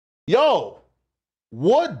Yo,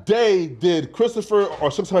 what day did Christopher or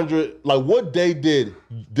 600, like what day did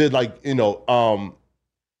like, you know,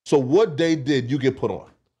 so what day did you get put on?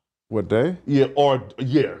 What day? Yeah, or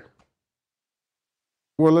year.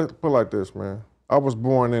 Well, let's put it like this, man. I was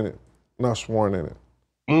born in it, not sworn in it.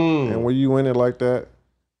 And when you in it like that,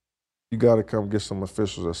 you got to come get some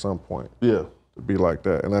officials at some point. Yeah. To be like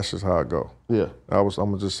that, and that's just how I go. Yeah. I'm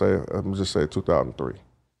gonna just say 2003.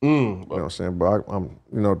 You know what I'm saying? But I'm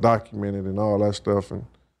you know, documented and all that stuff, and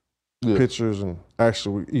pictures and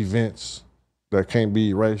actual events that can't be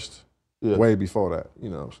erased way before that. You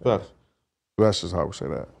know what I'm saying? That's just how we say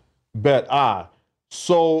that. Bet.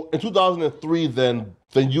 So in 2003, then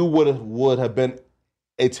you would have been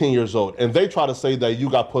 18 years old, and they try to say that you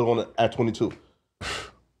got put on at 22.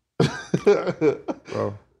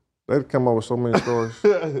 Bro, they'd come up with so many stories.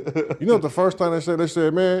 You know what the first time they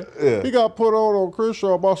said, man, he got put on Chris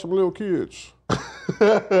Shaw about some little kids.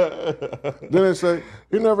 Then they say,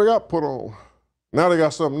 he never got put on. Now they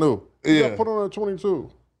got something new. He got put on at 22.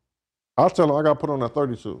 I'll tell them I got put on at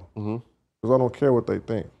 32. Because I don't care what they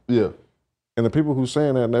think. Yeah. And the people who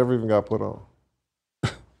saying that never even got put on.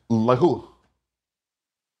 Like who?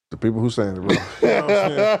 The people who saying it, bro. You know what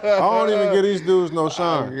I'm saying? I don't even give these dudes no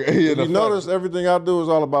shine. If you notice, everything I do is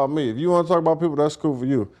all about me. If you want to talk about people, that's cool for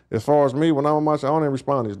you. As far as me, when I'm on my show, I don't even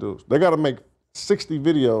respond to these dudes. They got to make 60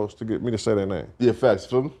 videos to get me to say their name. Yeah, facts.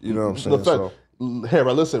 Feel me? You know what I'm saying? Hey,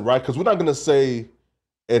 right, listen, right? Because we're not going to say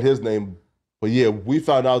at his name, but yeah, we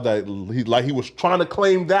found out that he was trying to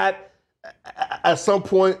claim that at some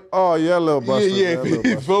point. Oh, yeah, little buster. Yeah,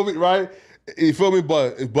 you feel me, right? You feel me?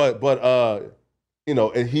 But you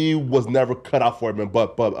know, and he was never cut out for it, man.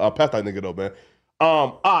 But pass that nigga though, man.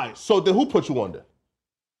 All right. So then, who put you on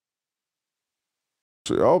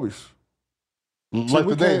there? Always. Like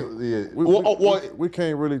the name, we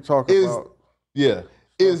can't really talk about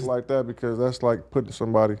stuff like that because that's like putting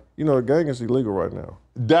somebody. You know, the gang is illegal right now.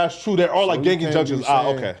 That's true. They're all like gang injunctions.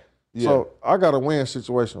 Okay. Yeah. So I got a win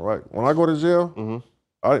situation, right? When I go to jail,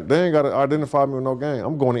 they ain't got to identify me with no gang.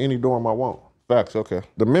 I'm going to any dorm I want. Facts, okay.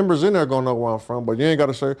 The members in there gonna know where I'm from, but you ain't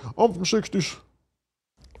gotta say, I'm from 60's.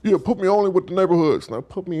 Yeah, put me only with the neighborhoods. Now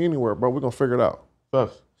put me anywhere, bro. We're gonna figure it out.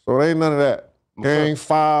 Facts. So it ain't none of that. Gang,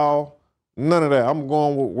 foul, none of that. I'm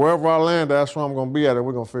going wherever I land, that's where I'm gonna be at, and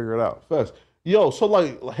we're gonna figure it out. Facts. Yo, so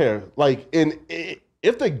if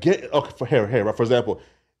they get, okay, right, for example,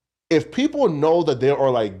 if people know that there are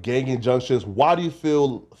like gang injunctions, why do you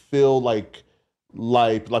feel like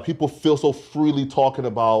people feel so freely talking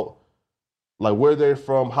about like where they're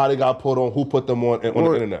from, how they got put on, who put them on, and on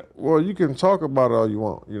the internet? Well, you can talk about it all you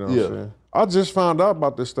want, you know what I'm saying? I just found out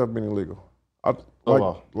about this stuff being illegal.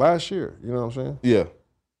 Last year, you know what I'm saying? Yeah.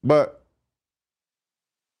 But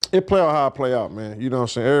it play out how it play out, man. You know what I'm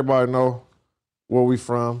saying? Everybody know where we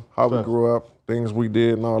from, how we grew up, things we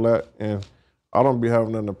did and all that. And I don't be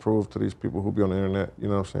having nothing to prove to these people who be on the internet, you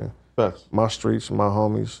know what I'm saying? Facts. My streets, my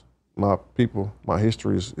homies, my people, my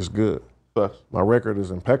history is good. Facts. My record is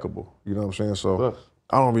impeccable, you know what I'm saying? So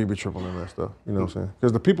I don't be tripping on that stuff, you know what I'm saying?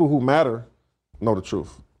 Because the people who matter know the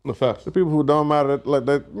truth. No facts. The people who don't matter, like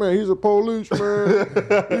that, man, he's a police,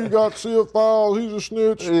 man. He got sealed files, he's a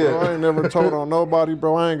snitch. Yeah. Bro, I ain't never told on nobody,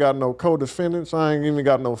 bro. I ain't got no co-defendants. I ain't even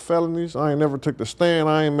got no felonies. I ain't never took the stand.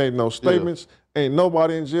 I ain't made no statements. Ain't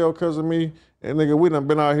nobody in jail because of me. And nigga, we done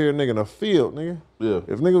been out here, nigga, in the field, nigga. Yeah.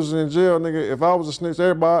 If niggas was in jail, nigga, if I was a snitch,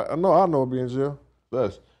 everybody, I know I'd be in jail.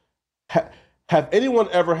 Yes. Have anyone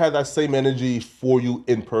ever had that same energy for you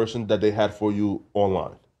in person that they had for you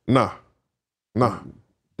online? Nah.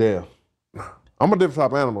 Damn. I'm a different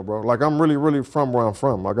type of animal, bro. Like, I'm really, really from where I'm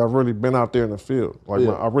from. Like, I've really been out there in the field. Like,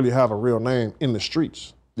 I really have a real name in the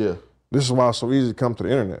streets. Yeah. This is why it's so easy to come to the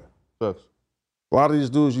internet. Yes. A lot of these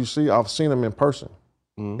dudes you see, I've seen them in person,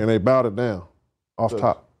 and they bowed it down off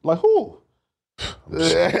top. Like who?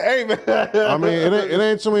 Hey, man. I mean, it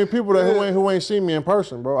ain't too many people that who ain't seen me in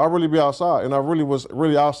person, bro. I really be outside, and I really was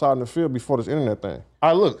outside in the field before this internet thing. All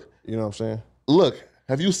right, look. You know what I'm saying? Look,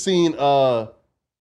 have you seen